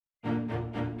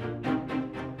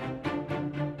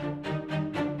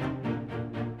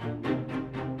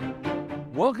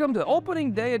Welcome to the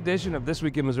opening day edition of This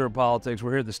Week in Missouri Politics. We're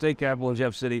here at the state capitol in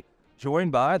Jeff City,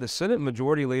 joined by the Senate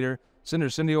Majority Leader, Senator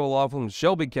Cindy O'Loughlin of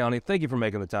Shelby County. Thank you for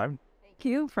making the time. Thank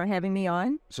you for having me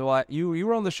on. So you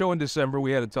were on the show in December.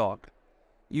 We had a talk.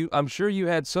 I'm sure you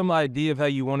had some idea of how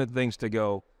you wanted things to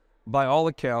go. By all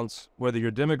accounts, whether you're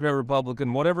Democrat,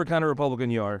 Republican, whatever kind of Republican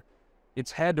you are,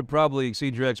 it's had to probably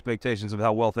exceed your expectations of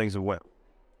how well things have went.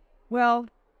 Well,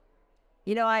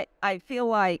 you know, I feel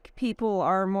like people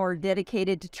are more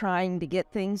dedicated to trying to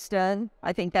get things done.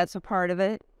 I think that's a part of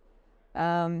it.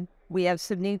 We have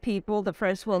some new people, the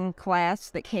freshman class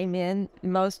that came in.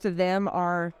 Most of them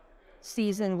are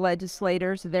seasoned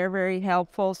legislators. They're very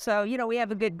helpful. So, you know, we have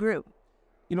a good group.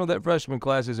 You know, that freshman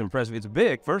class is impressive. It's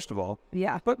big, first of all.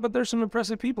 Yeah. But there's some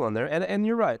impressive people in there. And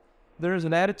you're right. There is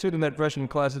an attitude in that freshman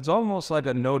class. It's almost like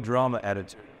a no-drama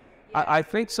attitude. I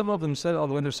think some of them sat on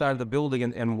the other side of the building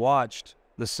and watched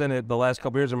the Senate the last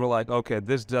couple years and were like, okay,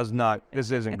 this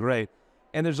isn't great.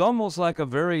 And there's almost like a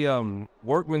very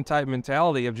workman-type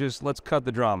mentality of just, let's cut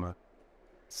the drama.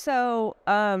 So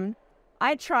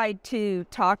I tried to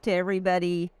talk to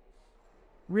everybody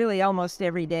really almost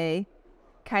every day,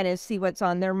 kind of see what's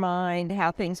on their mind,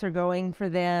 how things are going for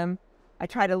them. I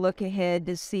try to look ahead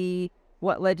to see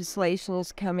what legislation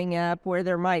is coming up, where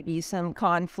there might be some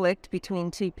conflict between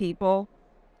two people,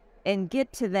 and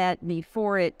get to that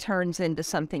before it turns into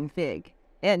something big.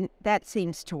 And that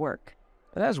seems to work.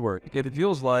 It has worked. It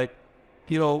feels like,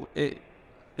 you know,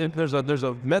 there's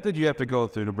a method you have to go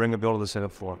through to bring a bill to the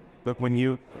Senate floor. But when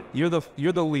you're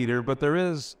the leader, but there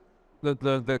is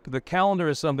the calendar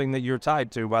is something that you're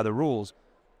tied to by the rules.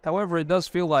 However, it does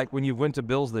feel like when you went to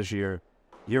bills this year,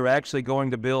 you're actually going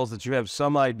to bills that you have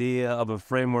some idea of a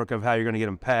framework of how you're going to get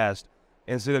them passed,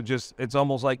 instead of just, it's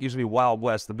almost like it used to be Wild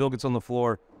West. The bill gets on the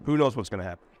floor, who knows what's going to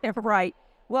happen? Yeah, right.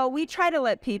 Well, we try to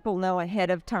let people know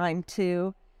ahead of time,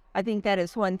 too. I think that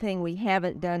is one thing we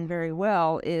haven't done very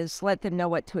well, is let them know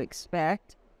what to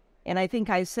expect. And I think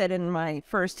I said in my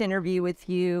first interview with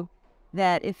you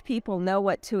that if people know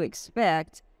what to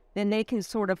expect, then they can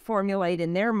sort of formulate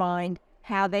in their mind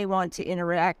how they want to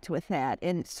interact with that.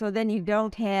 And so then you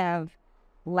don't have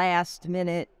last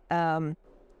minute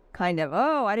kind of,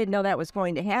 oh, I didn't know that was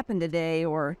going to happen today,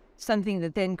 or something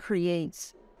that then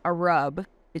creates a rub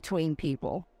between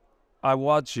people. I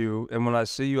watch you, and when I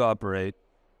see you operate,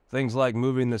 things like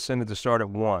moving the Senate to start at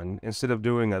 1 instead of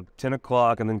doing a 10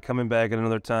 o'clock and then coming back at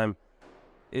another time,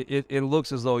 it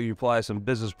looks as though you apply some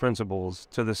business principles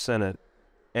to the Senate,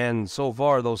 and so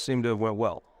far those seem to have went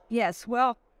well. Yes,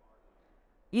 well,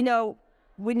 you know,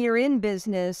 when you're in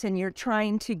business and you're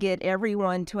trying to get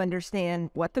everyone to understand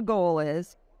what the goal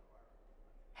is,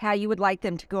 how you would like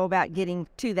them to go about getting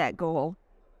to that goal,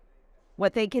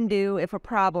 what they can do if a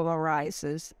problem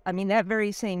arises. I mean, that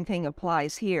very same thing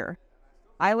applies here.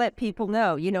 I let people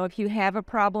know, you know, if you have a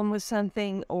problem with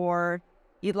something or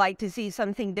you'd like to see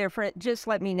something different, just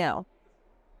let me know.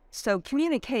 So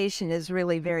communication is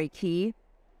really very key.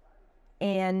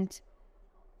 And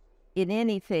in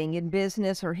anything, in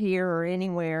business or here or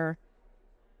anywhere,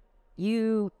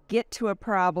 you get to a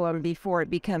problem before it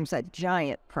becomes a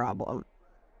giant problem.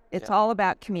 It's all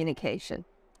about communication.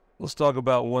 Let's talk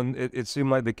about one. It seemed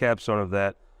like the capstone of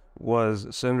that was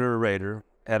Senator Rader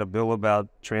had a bill about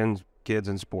trans kids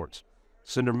in sports.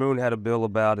 Senator Moon had a bill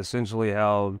about essentially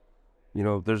how, you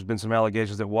know, there's been some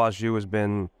allegations that WashU has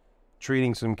been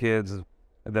treating some kids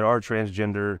that are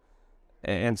transgender,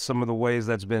 and some of the ways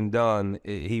that's been done.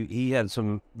 He had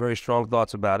some very strong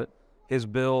thoughts about it. His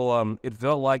bill, it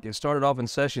felt like it started off in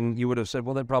session, you would have said,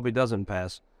 well, that probably doesn't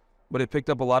pass. But it picked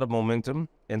up a lot of momentum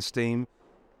and steam.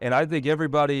 And I think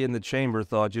everybody in the chamber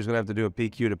thought you was going to have to do a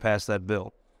PQ to pass that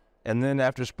bill. And then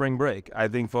after spring break, I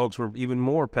think folks were even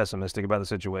more pessimistic about the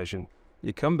situation.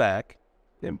 You come back,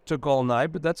 it took all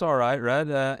night, but that's all right, right?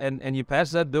 And you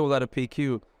pass that bill without a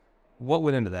PQ. What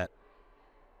went into that?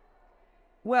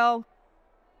 Well,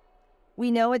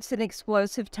 we know it's an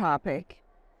explosive topic.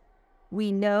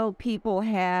 We know people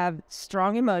have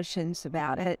strong emotions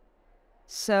about it.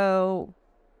 So,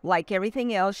 like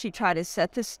everything else, you try to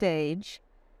set the stage.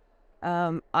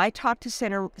 I talked to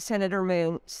Senator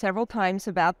Moon several times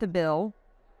about the bill.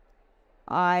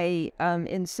 I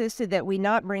insisted that we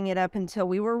not bring it up until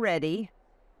we were ready.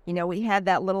 You know, we had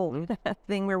that little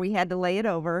thing where we had to lay it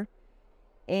over.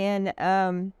 And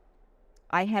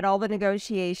I had all the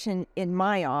negotiation in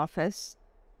my office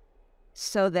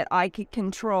so that I could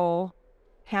control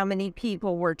how many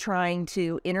people were trying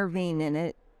to intervene in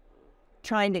it,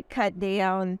 trying to cut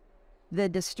down the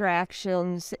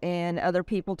distractions and other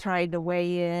people trying to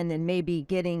weigh in and maybe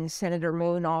getting Senator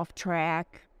Moon off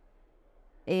track.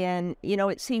 And, you know,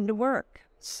 it seemed to work.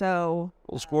 So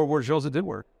Well, scoreboard shows it did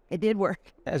work. it did work.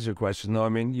 That's your question, though. I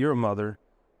mean, you're a mother.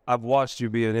 I've watched you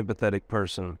be an empathetic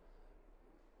person.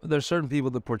 There's certain people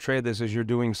that portray this as you're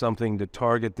doing something to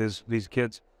target these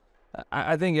kids.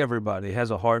 I think everybody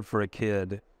has a heart for a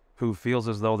kid who feels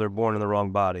as though they're born in the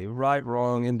wrong body. Right,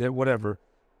 wrong, and whatever.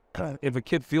 If a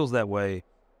kid feels that way,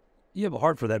 you have a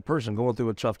heart for that person going through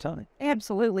a tough time.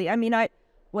 Absolutely. I mean,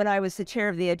 when I was the chair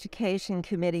of the education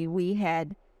committee, we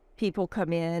had people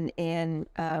come in and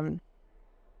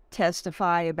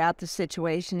testify about the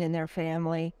situation in their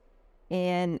family.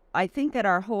 And I think that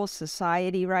our whole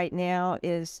society right now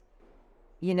is,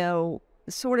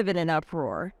 sort of in an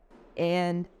uproar.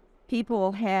 And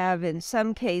people have, in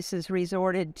some cases,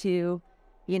 resorted to,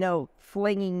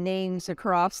 flinging names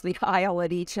across the aisle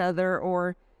at each other,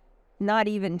 or not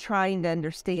even trying to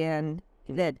understand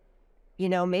that,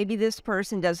 maybe this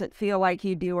person doesn't feel like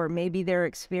you do, or maybe their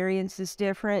experience is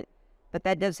different, but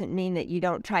that doesn't mean that you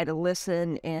don't try to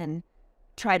listen and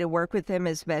try to work with them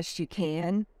as best you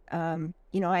can.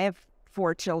 I have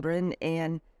 4 children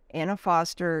and a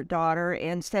foster daughter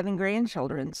and 7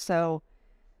 grandchildren. So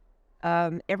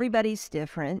everybody's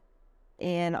different,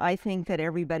 and I think that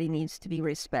everybody needs to be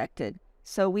respected.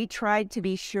 So we tried to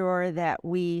be sure that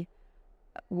we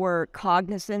were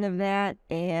cognizant of that,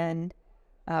 and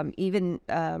even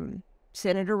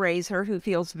Senator Razor, who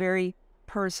feels very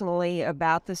personally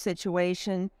about the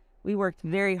situation, we worked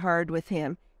very hard with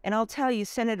him. And I'll tell you,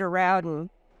 Senator Rowden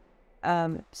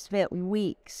spent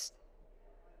weeks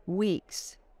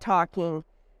talking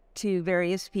to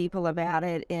various people about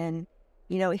it, and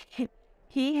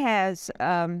he has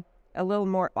a little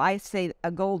more, I say,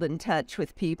 a golden touch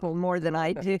with people more than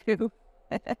I do.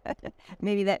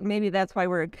 maybe that's why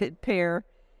we're a good pair,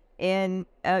 and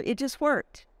it just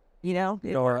worked.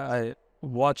 I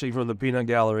watching from the peanut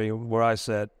gallery where I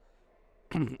sat,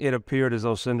 it appeared as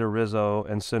though Senator Rizzo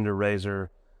and Senator Razor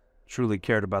truly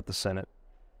cared about the Senate,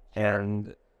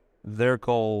 and their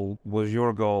goal was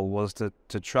your goal was to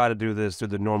try to do this through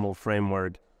the normal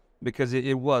framework, because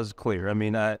it was clear. I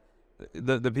mean,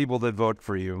 the people that vote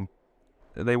for you,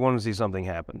 they want to see something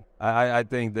happen. I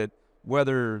think that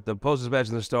whether the Post-Dispatch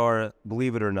and the Star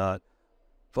believe it or not,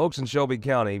 folks in Shelby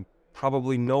County,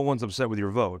 probably no one's upset with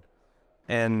your vote.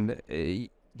 And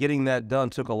getting that done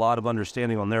took a lot of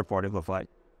understanding on their part, it looked like.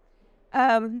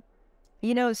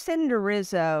 Senator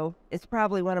Rizzo is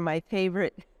probably one of my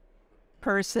favorite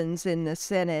persons in the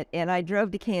Senate, and I drove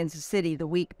to Kansas City the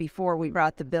week before we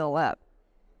brought the bill up.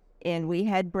 And we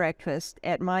had breakfast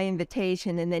at my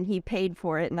invitation, and then he paid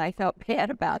for it, and I felt bad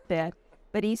about that.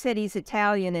 But he said he's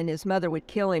Italian and his mother would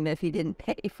kill him if he didn't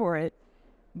pay for it.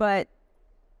 But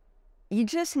you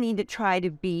just need to try to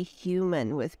be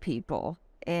human with people.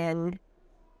 And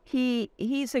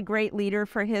he's a great leader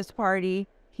for his party.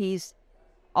 He's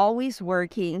always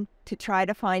working to try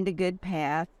to find a good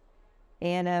path.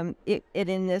 And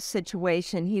in this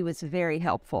situation, he was very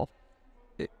helpful.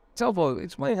 It's helpful.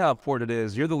 Explain how important it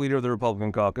is. You're the leader of the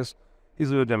Republican caucus. He's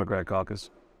the Democrat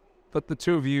caucus. But the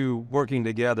two of you working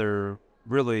together,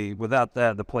 really, without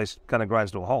that, the place kind of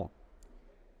grinds to a halt.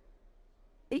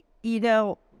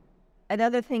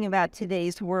 Another thing about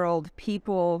today's world,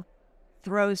 people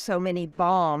throw so many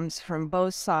bombs from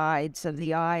both sides of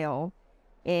the aisle.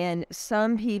 And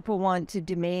some people want to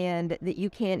demand that you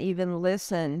can't even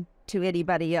listen to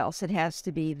anybody else. It has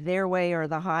to be their way or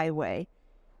the highway.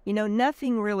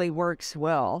 Nothing really works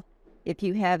well if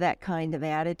you have that kind of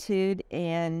attitude.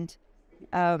 And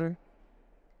I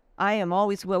am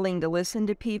always willing to listen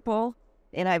to people,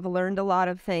 and I've learned a lot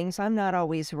of things. I'm not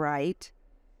always right.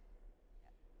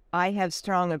 I have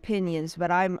strong opinions,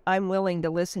 but I'm willing to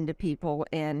listen to people,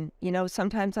 and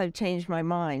sometimes I've changed my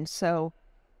mind. So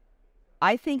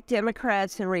I think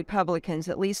Democrats and Republicans,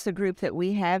 at least the group that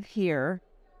we have here,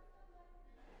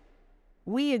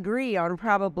 we agree on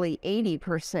probably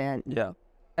 80%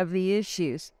 of the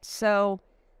issues. So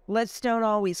let's don't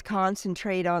always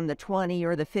concentrate on the 20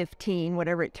 or the 15,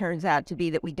 whatever it turns out to be,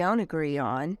 that we don't agree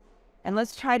on. And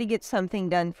let's try to get something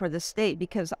done for the state,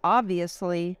 because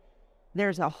obviously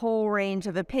there's a whole range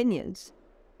of opinions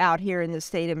out here in the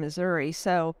state of Missouri.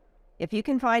 So if you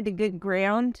can find a good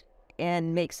ground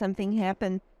and make something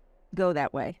happen, go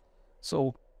that way.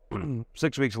 So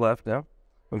 6 weeks left now.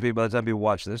 By the time people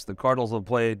watch this, the Cardinals have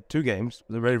played 2 games.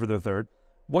 They're ready for their third.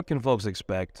 What can folks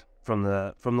expect from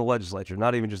the legislature?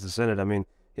 Not even just the Senate. I mean,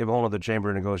 you have a whole other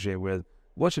chamber to negotiate with.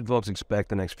 What should folks expect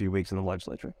the next few weeks in the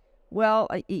legislature? Well,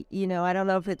 I don't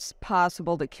know if it's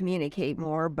possible to communicate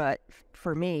more, but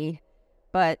for me,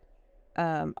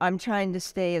 I'm trying to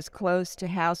stay as close to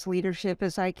House leadership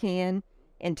as I can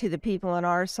and to the people on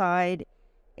our side.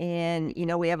 And, you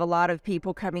know, we have a lot of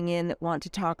people coming in that want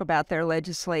to talk about their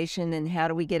legislation and how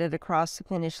do we get it across the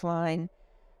finish line.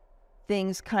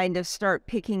 Things kind of start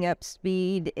picking up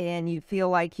speed and you feel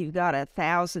like you've got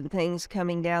 1,000 things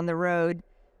coming down the road,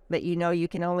 but you know you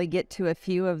can only get to a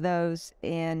few of those.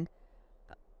 And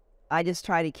I just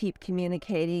try to keep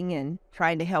communicating and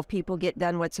trying to help people get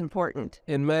done what's important.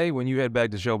 In May, when you head back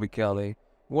to Shelby County,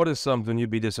 what is something you'd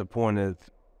be disappointed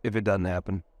if it doesn't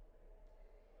happen?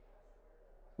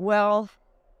 Well,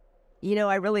 you know,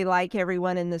 I really like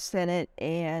everyone in the Senate,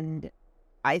 and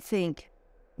I think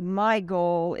my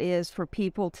goal is for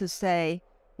people to say,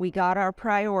 we got our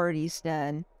priorities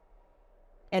done,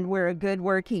 and we're a good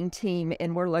working team,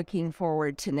 and we're looking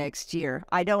forward to next year.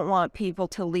 I don't want people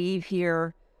to leave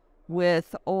here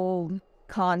with old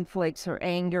conflicts or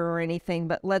anger or anything,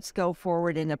 but let's go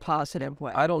forward in a positive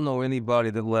way. I don't know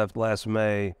anybody that left last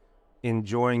May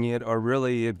enjoying it, or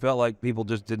really it felt like people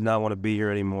just did not want to be here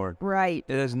anymore. Right.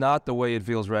 It is not the way it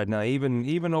feels right now,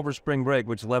 even over spring break,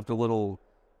 which left a little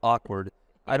awkward.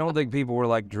 I don't think people were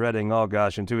like dreading, oh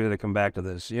gosh, until we had to come back to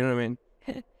this. You know what I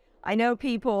mean? I know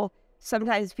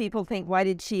sometimes people think, why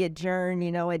did she adjourn,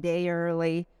 you know, a day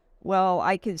early? Well,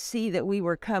 I could see that we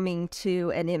were coming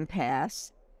to an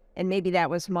impasse, and maybe that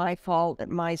was my fault,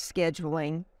 my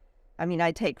scheduling. I mean,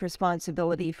 I take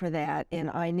responsibility for that,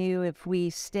 and I knew if we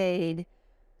stayed,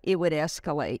 it would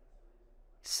escalate.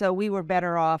 So we were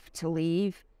better off to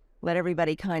leave, let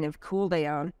everybody kind of cool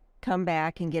down, come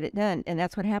back and get it done, and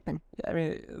that's what happened. I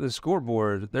mean, the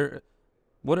scoreboard,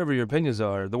 whatever your opinions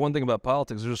are, the one thing about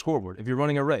politics, there's a scoreboard. If you're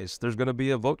running a race, there's going to be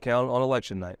a vote count on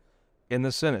election night. In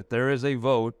the Senate, there is a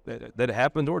vote that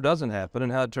happened or doesn't happen,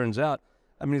 and how it turns out.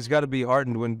 I mean, it's got to be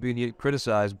hardened when being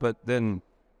criticized, but then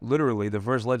literally the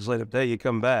first legislative day you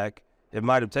come back, it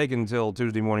might have taken until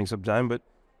Tuesday morning sometime, but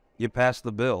you passed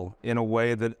the bill in a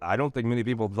way that I don't think many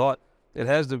people thought. It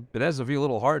has to feel a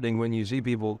little hardening when you see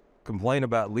people complain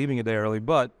about leaving a day early,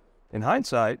 but in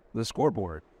hindsight, the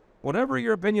scoreboard, whatever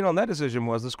your opinion on that decision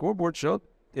was, the scoreboard showed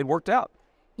it worked out.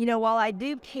 You know, while I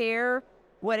do care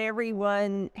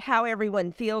how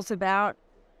everyone feels about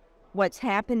what's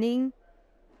happening,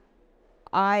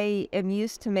 I am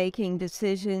used to making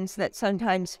decisions that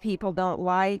sometimes people don't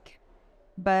like,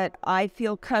 but I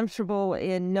feel comfortable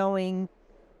in knowing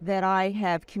that I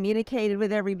have communicated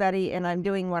with everybody and I'm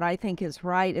doing what I think is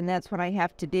right, and that's what I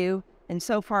have to do. And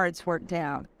so far, it's worked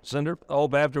out. Senator, I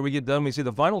hope after we get done, we see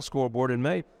the final scoreboard in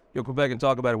May, you'll come back and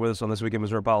talk about it with us on This Week in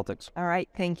Missouri Politics. All right.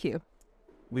 Thank you.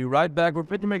 We ride back with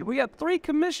Opinion Maker. We got 3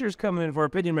 commissioners coming in for our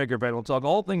Opinion Maker panel. We'll talk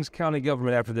all things county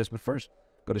government after this. But first,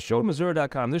 go to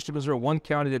showmissouri.com. This to Missouri, one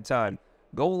county at a time.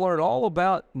 Go learn all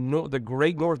about the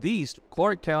great Northeast,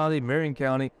 Clark County, Marion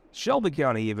County, Shelby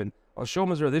County even. On Show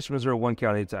Missouri, this to Missouri, one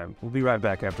county at a time. We'll be right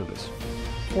back after this.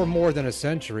 For more than a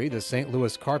century, the St.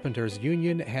 Louis Carpenters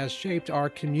Union has shaped our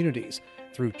communities.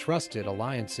 Through trusted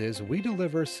alliances, we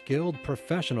deliver skilled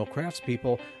professional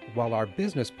craftspeople while our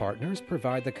business partners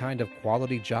provide the kind of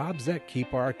quality jobs that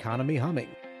keep our economy humming.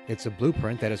 It's a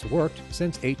blueprint that has worked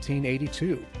since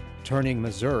 1882. Turning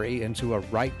Missouri into a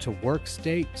right-to-work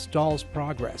state stalls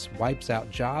progress, wipes out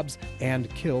jobs,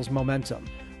 and kills momentum.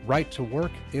 Right to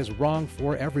work is wrong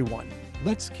for everyone.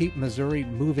 Let's keep Missouri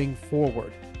moving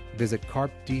forward. Visit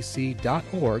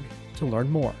carpdc.org to learn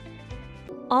more.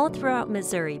 All throughout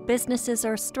Missouri, businesses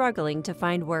are struggling to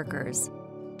find workers.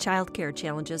 Childcare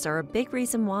challenges are a big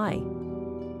reason why.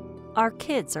 Our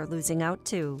kids are losing out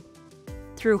too.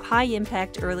 Through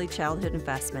high-impact early childhood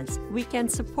investments, we can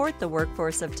support the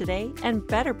workforce of today and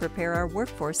better prepare our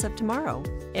workforce of tomorrow.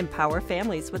 Empower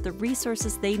families with the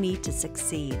resources they need to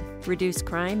succeed. Reduce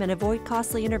crime and avoid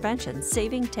costly interventions,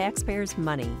 saving taxpayers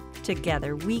money.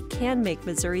 Together, we can make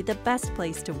Missouri the best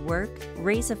place to work,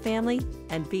 raise a family,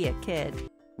 and be a kid.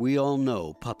 We all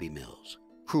know puppy mills,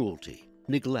 cruelty,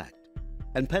 neglect,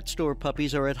 and pet store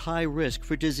puppies are at high risk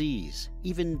for disease,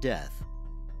 even death.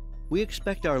 We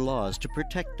expect our laws to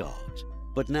protect dogs,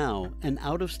 but now an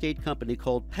out-of-state company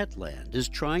called Petland is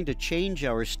trying to change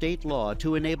our state law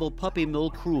to enable puppy mill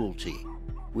cruelty.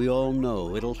 We all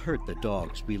know it'll hurt the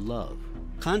dogs we love.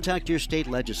 Contact your state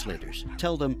legislators.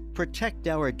 Tell them, protect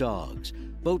our dogs.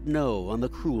 Vote no on the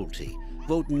cruelty.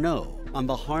 Vote no on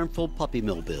the harmful puppy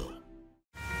mill bill.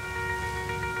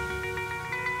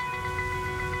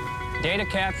 Data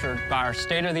captured by our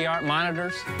state-of-the-art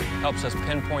monitors helps us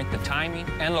pinpoint the timing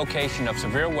and location of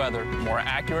severe weather more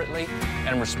accurately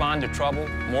and respond to trouble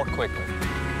more quickly.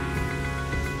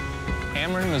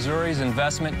 Ameren Missouri's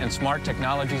investment in smart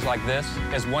technologies like this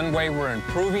is one way we're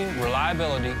improving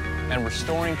reliability and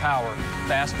restoring power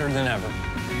faster than ever.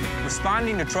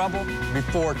 Responding to trouble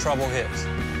before trouble hits.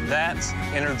 That's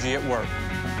energy at work.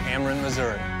 Cameron,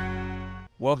 Missouri.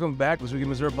 Welcome back to This Week in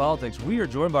Missouri Politics. We are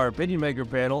joined by our opinion maker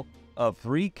panel of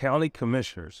 3 county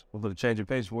commissioners. We'll put a change of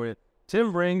pace for you.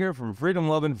 Tim Brinker from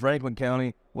freedom-loving Franklin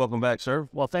County. Welcome back, sir.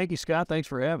 Well, thank you, Scott. Thanks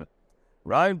for having.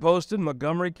 Ryan Poston,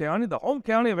 Montgomery County, the home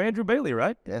county of Andrew Bailey,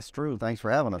 right? That's true. Thanks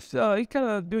for having us. He's kind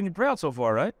of doing you proud so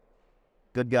far, right?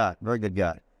 Good guy. Very good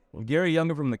guy. And Gary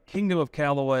Younger from the Kingdom of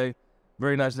Calloway.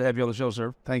 Very nice to have you on the show,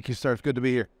 sir. Thank you, sir. It's good to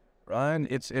be here. Ryan,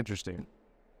 it's interesting.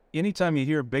 Anytime you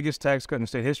hear biggest tax cut in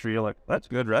state history, you're like, that's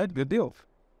good, right? Good deal.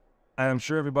 I'm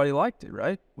sure everybody liked it,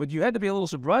 right? But you had to be a little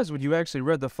surprised when you actually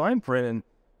read the fine print and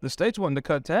the state's wanting to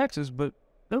cut taxes, but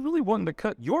they're really wanting to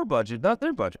cut your budget, not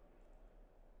their budget.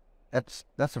 That's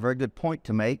a very good point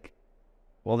to make.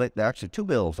 Well, they're actually 2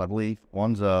 bills, I believe.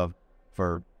 One's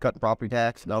for cutting property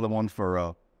tax, the other one's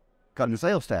for cutting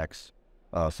sales tax.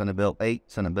 Senate Bill 8,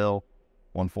 Senate Bill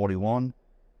 141.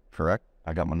 Correct?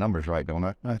 I got my numbers right, don't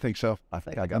I? I think so. I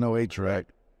think I got. I know 8's right.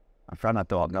 I'm trying not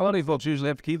to. A lot of you folks usually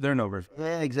have to keep their numbers.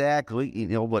 Yeah, exactly. You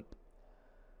know, but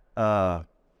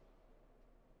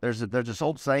there's this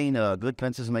old saying, good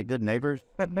fences make good neighbors.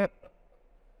 How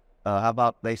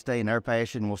about they stay in their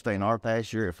pasture and we'll stay in our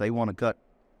pasture? If they want to cut,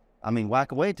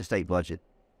 whack away at the state budget.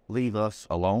 Leave us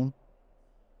alone.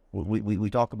 We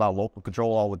talk about local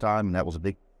control all the time, and that was a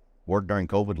big word during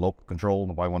COVID, local control.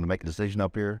 Nobody wanted to make a decision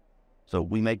up here. So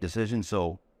we make decisions,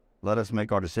 so let us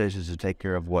make our decisions to take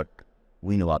care of what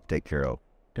we know how to take care of.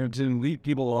 And to leave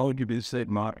people alone, you'd be the state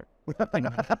modern. If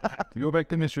you go back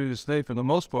to the history of the state, for the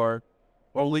most part,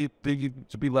 only people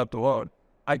to be left alone.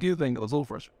 I do think it was a little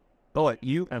frustrating. But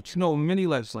you know many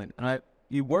legislators, and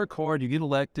you work hard, you get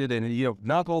elected, and you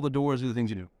knock all the doors, do the things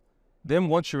you do. Then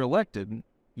once you're elected,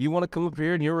 you want to come up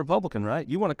here and you're a Republican, right?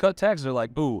 You want to cut taxes. They're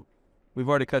like, ooh, we've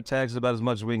already cut taxes about as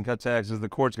much as we can cut taxes. The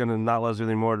court's going to not let us do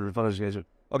anymore to refund education.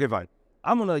 Okay, fine.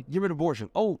 I'm going to get rid of abortion.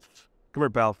 Oh, come here,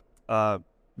 pal.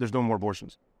 There's no more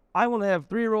abortions. I want to have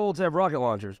 3-year-olds have rocket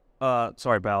launchers.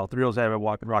 Sorry, pal. 3-year-olds have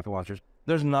rocket launchers.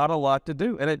 There's not a lot to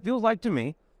do. And it feels like, to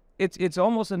me, it's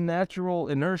almost a natural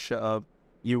inertia of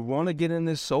you want to get in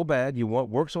this so bad, you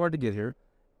work so hard to get here,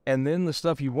 and then the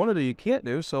stuff you want to do, you can't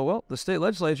do. So, well, the state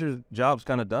legislature's job's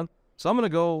kind of done. So I'm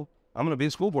going to be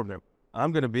a school board member.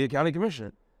 I'm going to be a county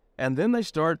commissioner. And then they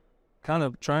start kind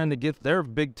of trying to get their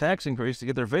big tax increase to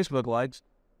get their Facebook likes,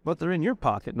 but they're in your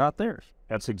pocket, not theirs.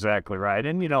 That's exactly right.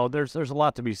 And, there's a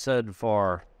lot to be said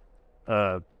for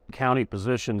county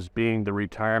positions being the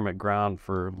retirement ground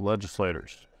for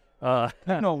legislators. I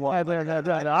don't know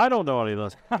any of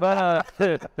those.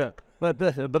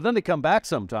 But then they come back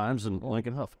sometimes and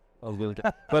Lincoln Huff.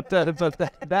 But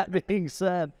that being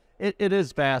said, it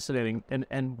is fascinating.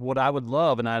 And what I would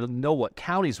love, and I know what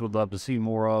counties would love to see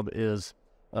more of, is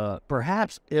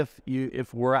perhaps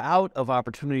if we're out of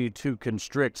opportunity to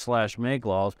constrict / make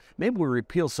laws, maybe we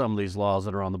repeal some of these laws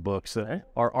that are on the books that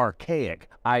are archaic,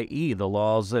 i.e. the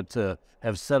laws that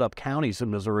have set up counties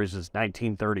in Missouri since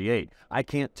 1938. I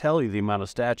can't tell you the amount of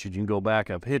statutes you can go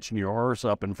back of hitching your horse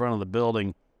up in front of the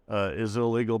building is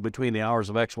illegal between the hours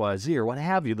of X, Y, Z, or what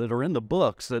have you, that are in the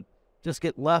books that just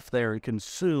get left there and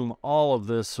consume all of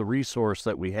this resource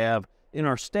that we have in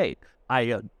our state. I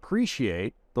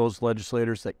appreciate those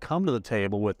legislators that come to the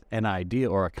table with an idea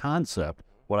or a concept.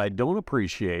 What I don't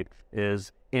appreciate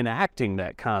is enacting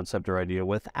that concept or idea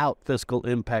without fiscal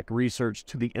impact research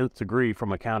to the nth degree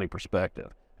from a county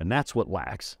perspective. And that's what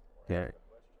lacks. Yeah.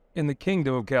 In the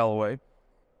Kingdom of Calloway,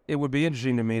 it would be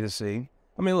interesting to me to see.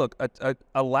 Look,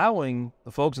 allowing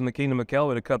the folks in the Kingdom of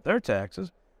Calloway to cut their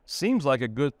taxes seems like a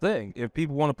good thing. If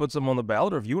people want to put something on the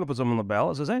ballot, or if you want to put something on the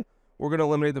ballot, it says, hey, we're going to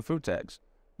eliminate the food tax.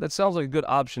 That sounds like a good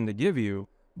option to give you.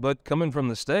 But coming from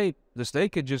the state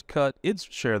could just cut its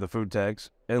share of the food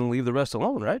tax and leave the rest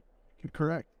alone, right?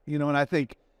 Correct. And I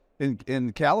think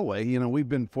in Calloway, we've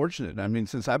been fortunate.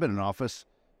 Since I've been in office,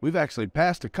 we've actually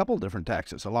passed a couple different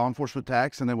taxes, a law enforcement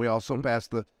tax, and then we also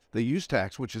passed the use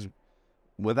tax, which is,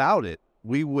 without it,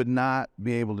 we would not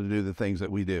be able to do the things that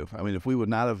we do. If we would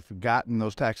not have gotten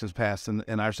those taxes passed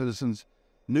and our citizens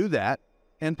knew that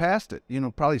and passed it,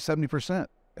 probably 70%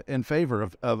 in favor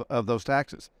of those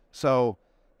taxes. So,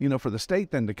 for the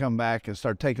state then to come back and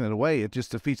start taking it away, it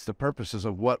just defeats the purposes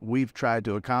of what we've tried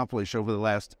to accomplish over the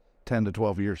last 10 to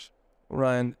 12 years.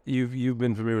 Ryan, you've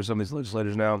been familiar with some of these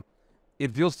legislators now.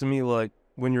 It feels to me like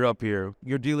when you're up here,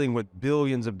 you're dealing with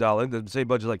billions of dollars. The state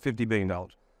budget's like $50 billion. $1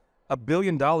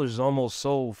 billion is almost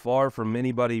so far from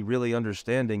anybody really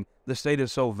understanding. The state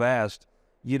is so vast,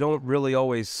 you don't really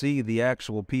always see the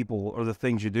actual people or the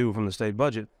things you do from the state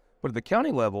budget. But at the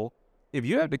county level, if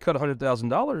you had to cut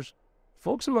 $100,000,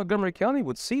 folks in Montgomery County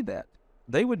would see that.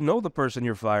 They would know the person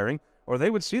you're firing, or they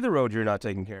would see the road you're not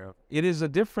taking care of. It is a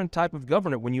different type of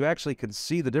government when you actually could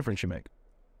see the difference you make.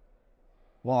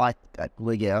 Well,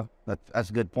 well, yeah, that's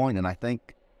a good point, and I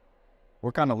think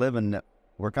we're kind of living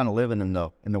in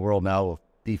the world now of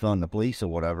defund the police or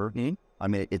whatever. Mm-hmm. I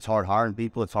mean, it's hard hiring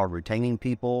people, it's hard retaining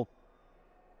people,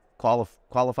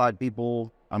 qualified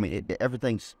people. I mean,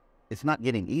 it's not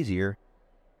getting easier,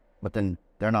 but then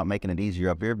they're not making it easier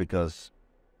up here because,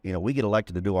 you know, we get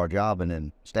elected to do our job, and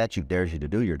then statute dares you to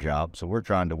do your job. So we're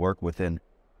trying to work within,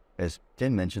 as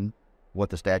Tim mentioned, what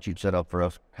the statute set up for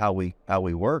us, how we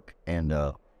work, and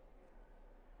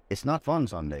it's not fun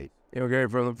some days. You know, Gary,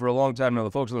 for a long time now,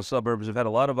 the folks in the suburbs have had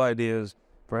a lot of ideas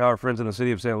for how our friends in the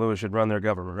city of St. Louis should run their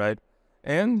government, right?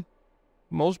 And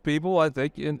most people, I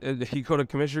think, you go to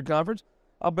commissioner conference,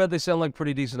 I'll bet they sound like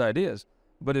pretty decent ideas.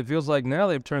 But it feels like now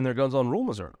they've turned their guns on rural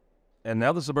Missouri. And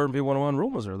now the suburban people want to run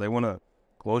rural Missouri. They want to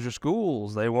close your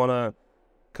schools. They want to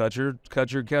cut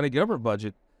your county government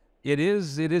budget. It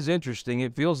is interesting.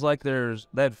 It feels like there's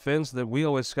that fence that we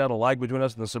always kind of like between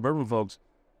us and the suburban folks.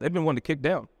 They've been wanting to kick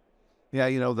down. Yeah,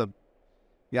 you know,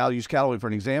 I'll use Calloway for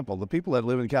an example. The people that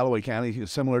live in Calloway County,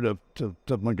 similar to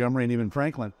Montgomery and even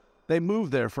Franklin, they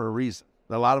moved there for a reason.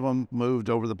 A lot of them moved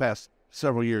over the past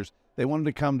several years. They wanted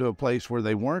to come to a place where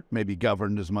they weren't maybe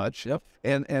governed as much, yep,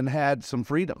 and had some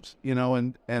freedoms, you know,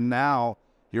 and now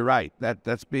you're right.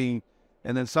 That's being,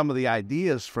 and then some of the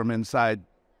ideas from inside,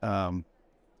 you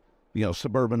know,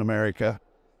 suburban America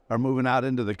are moving out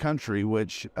into the country,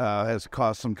 which has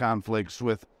caused some conflicts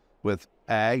with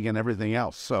ag and everything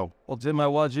else. So, well, Tim, I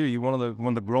watch you. You're one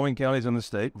of the growing counties in the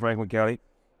state, Franklin County.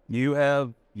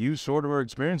 You sort of are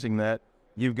experiencing that.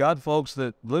 You've got folks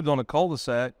that lived on a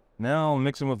cul-de-sac now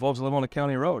mixing with folks that live on a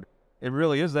county road. It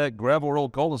really is that gravel road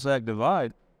cul-de-sac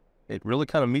divide. It really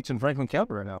kind of meets in Franklin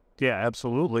County right now. Yeah,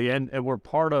 absolutely. And we're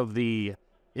part of the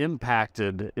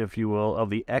impacted, if you will, of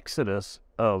the exodus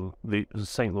of the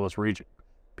St. Louis region.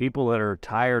 People that are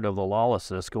tired of the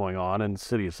lawlessness going on in the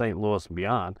city of St. Louis and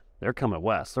beyond, they're coming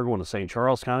west. They're going to St.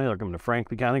 Charles County. They're coming to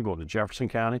Franklin County, going to Jefferson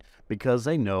County, because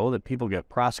they know that people get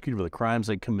prosecuted for the crimes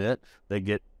they commit. They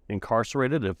get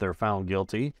incarcerated if they're found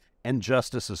guilty, and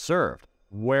justice is served.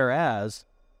 Whereas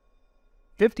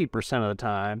 50% of the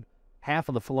time, half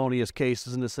of the felonious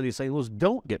cases in the city of St. Louis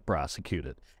don't get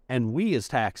prosecuted. And we as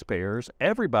taxpayers,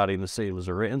 everybody in the state of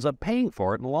Missouri, ends up paying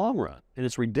for it in the long run. And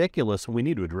it's ridiculous, and we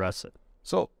need to address it.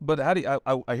 So, but how do you,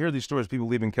 I hear these stories, people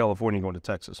leaving California and going to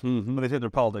Texas, but they take their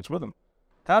politics with them.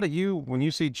 How do you, when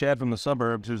you see Chad from the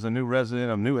suburbs, who's the new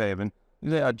resident of New Haven,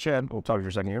 you say, Chad, we'll talk to you for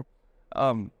a second here.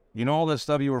 You know all this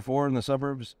stuff you were for in the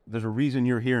suburbs? There's a reason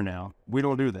you're here now. We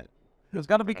don't do that. It's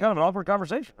got to be kind of an awkward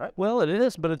conversation, right? Well, it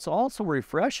is, but it's also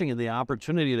refreshing in the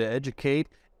opportunity to educate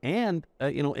and,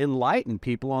 enlighten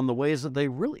people on the ways that they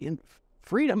really,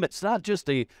 freedom, it's not just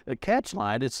a catch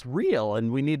line, it's real,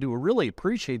 and we need to really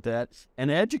appreciate that and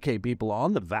educate people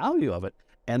on the value of it.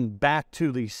 And back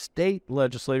to the state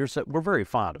legislators that we're very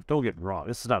fond of. Don't get me wrong,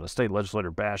 this is not a state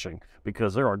legislator bashing,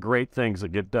 because there are great things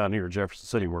that get done here in Jefferson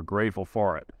City. We're grateful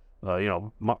for it.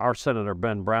 Our Senator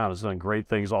Ben Brown has done great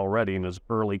things already in his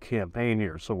early campaign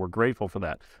here, so we're grateful for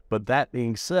that. But that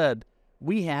being said,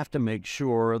 we have to make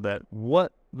sure that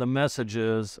what the message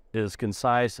is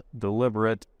concise,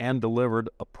 deliberate, and delivered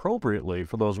appropriately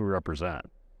for those we represent.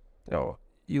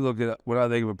 You look at, when I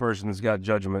think of a person that's got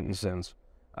judgment and sense,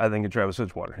 I think of Travis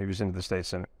Fitzwater, if you've seen the state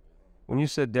senate. When you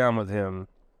sit down with him,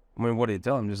 I mean, what do you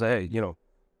tell him? Just say, hey,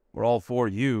 we're all for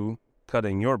you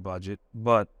cutting your budget,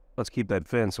 but let's keep that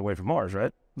fence away from ours,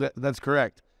 right? That's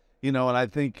correct. And I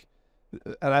think,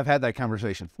 and I've had that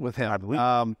conversation with him. I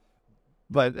believe.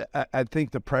 But I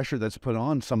think the pressure that's put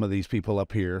on some of these people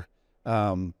up here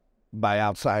by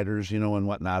outsiders, and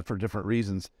whatnot for different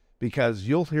reasons, because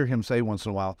you'll hear him say once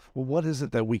in a while, well, what is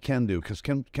it that we can do? Because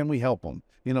can we help them?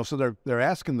 So they're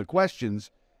asking the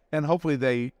questions, and hopefully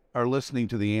they are listening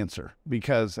to the answer,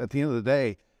 because at the end of the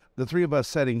day, the three of us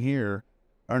sitting here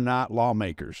are not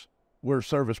lawmakers. We're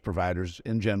service providers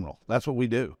in general. That's what we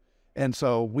do. And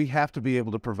so we have to be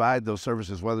able to provide those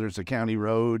services, whether it's a county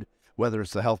road, whether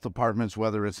it's the health departments,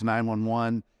 whether it's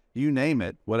 911, you name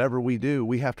it, whatever we do,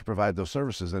 we have to provide those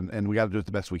services, and we got to do it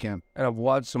the best we can. And I've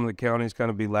watched some of the counties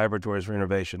kind of be laboratories for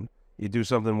innovation. You do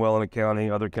something well in a county,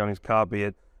 other counties copy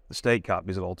it, the state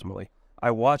copies it ultimately.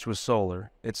 I watch with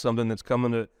solar. It's something that's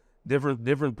coming to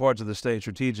different parts of the state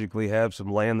strategically have some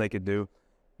land they could do.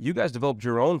 You guys developed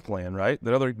your own plan, right?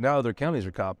 That now other counties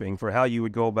are copying for how you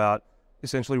would go about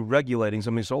essentially regulating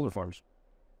some of these solar farms.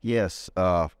 Yes,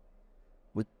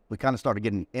 we kind of started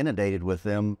getting inundated with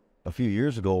them a few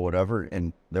years ago or whatever,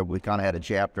 and we kind of had a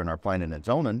chapter in our planning and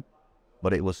zoning,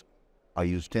 but it was, I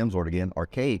use Tim's word again,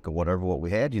 archaic or whatever what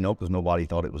we had, because nobody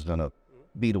thought it was going to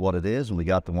be to what it is. And we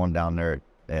got the one down there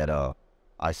at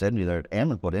I-70 there at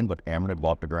Ameren put in, but Ameren had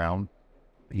bought the ground,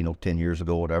 10 years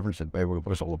ago, whatever, and said, hey, we're going to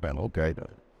put a solar panel. Okay.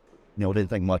 Didn't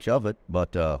think much of it,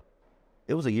 but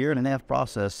it was a 1.5-year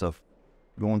process of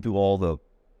going through all the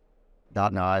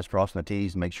dotting the I's, crossing the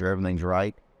T's, make sure everything's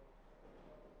right.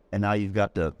 And now you've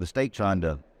got the state trying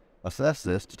to assess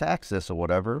this, to tax this or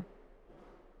whatever.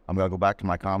 I'm going to go back to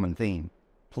my common theme.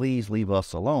 Please leave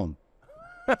us alone.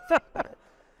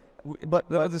 But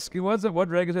what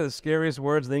Reagan said, the scariest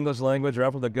words in the English language are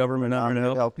out from the government out here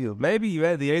to help you. Maybe you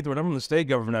had the 8th one. I'm from the state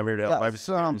government out here to help.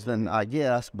 Something, I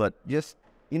guess, but just,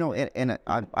 and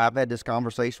I've had this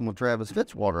conversation with Travis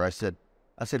Fitzwater.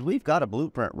 I said, we've got a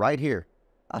blueprint right here.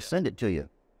 I'll send it to you.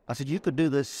 I said, you could do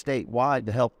this statewide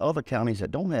to help other counties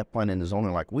that don't have planning and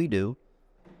zoning like we do,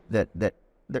 that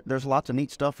there's lots of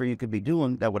neat stuff where you could be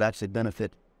doing that would actually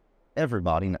benefit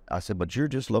everybody. And I said, but you're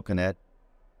just looking at,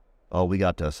 we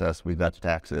got to assess, we've got to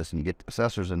tax this, and you get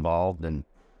assessors involved, and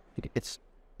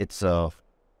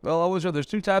well, always there's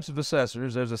two types of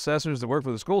assessors. There's assessors that work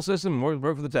for the school system and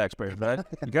work for the taxpayers, right?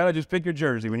 You gotta just pick your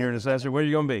jersey when you're an assessor. Where are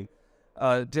you gonna be?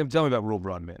 Tim, tell me about rural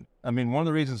broadband. I mean, one of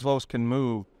the reasons folks can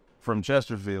move from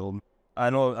Chesterfield, I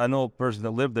know a person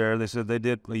that lived there. They said they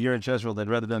did a year in Chesterfield. They'd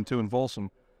rather done 2 in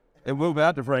Folsom, and move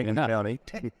out to Franklin County.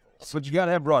 But you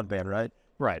gotta have broadband, right?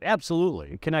 Right,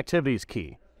 absolutely. Connectivity is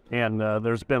key. And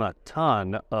there's been a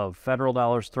ton of federal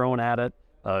dollars thrown at it,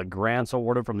 grants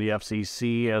awarded from the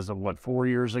FCC as of, 4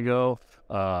 years ago.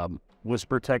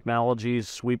 Whisper Technologies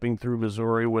sweeping through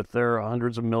Missouri with their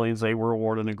hundreds of millions they were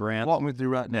awarded a grant. Walk me through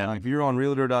right now. If you're on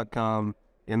Realtor.com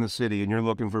in the city and you're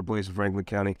looking for a place in Franklin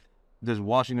County, does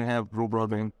Washington have rural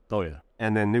broadband? Oh, yeah.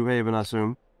 And then New Haven, I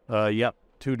assume? Yep,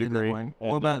 2 degree.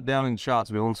 What about down in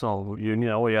Scottsville and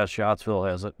Sullivan? Scottsville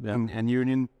has it. Yeah. And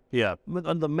Union? Yeah.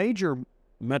 The major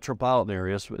metropolitan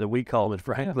areas that we call them in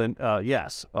Franklin,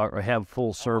 yes, have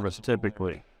full service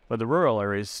typically. But the rural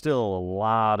areas still a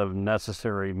lot of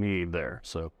necessary need there.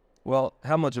 So, well,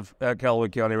 how much of Calloway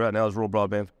County right now is rural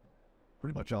broadband?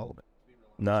 Pretty much all of it.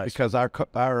 Nice. Because our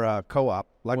co-op,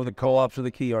 the co-ops are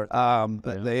the key, aren't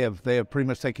they have pretty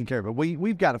much taken care of it.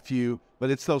 We've got a few, but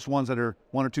it's those ones that are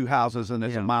 1 or 2 houses, and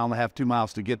there's a mile and a half, 2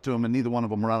 miles to get to them, and neither one of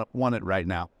them want it right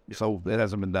now. So it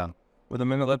hasn't been done. With a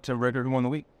minute left, Tim Brinker, who won the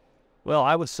week? Well,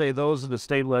 I would say those in the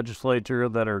state legislature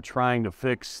that are trying to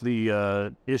fix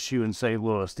the issue in St.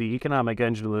 Louis. The economic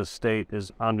engine of this state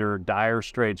is under dire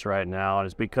straits right now, and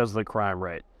it's because of the crime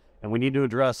rate. And we need to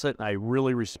address it. I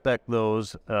really respect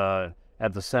those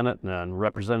at the Senate and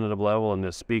representative level and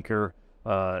the Speaker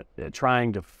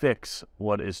trying to fix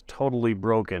what is totally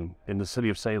broken in the city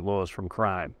of St. Louis from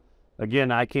crime. Again,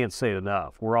 I can't say it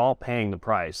enough. We're all paying the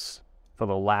price for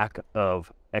the lack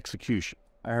of execution.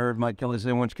 I heard Mike Kelly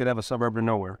say once you could have a suburb to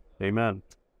nowhere. Amen.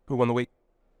 Who won the week?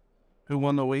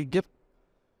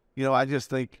 I just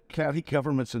think county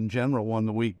governments in general won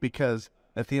the week because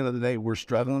at the end of the day, we're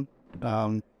struggling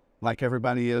like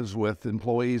everybody is with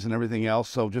employees and everything else.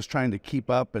 So just trying to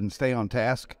keep up and stay on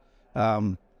task.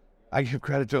 I give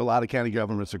credit to a lot of county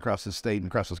governments across the state and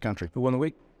across this country. Who won the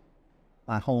week?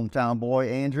 My hometown boy,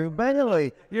 Andrew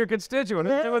Bailey. Your constituent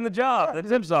who's doing the job that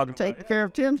Tim's talking about. Taking care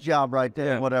of Tim's job right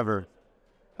there, whatever.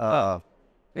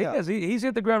 He's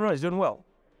hit the ground running. He's doing well.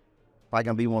 Probably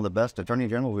going to be one of the best attorney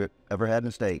general we've ever had in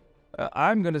the state.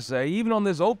 I'm going to say, even on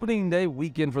this opening day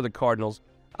weekend for the Cardinals,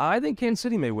 I think Kansas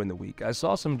City may win the week. I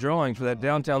saw some drawings for that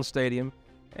downtown stadium,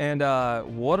 and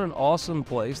what an awesome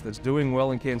place that's doing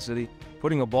well in Kansas City.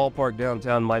 Putting a ballpark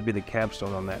downtown might be the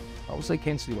capstone on that. I will say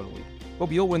Kansas City won the week.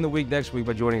 Hope you'll win the week next week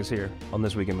by joining us here on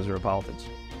This Week in Missouri Politics.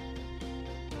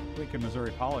 Week in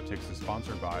Missouri Politics is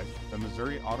sponsored by the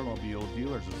Missouri Automobile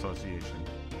Dealers Association,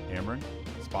 Ameren,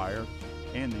 Spire,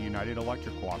 and the United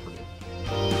Electric Cooperative.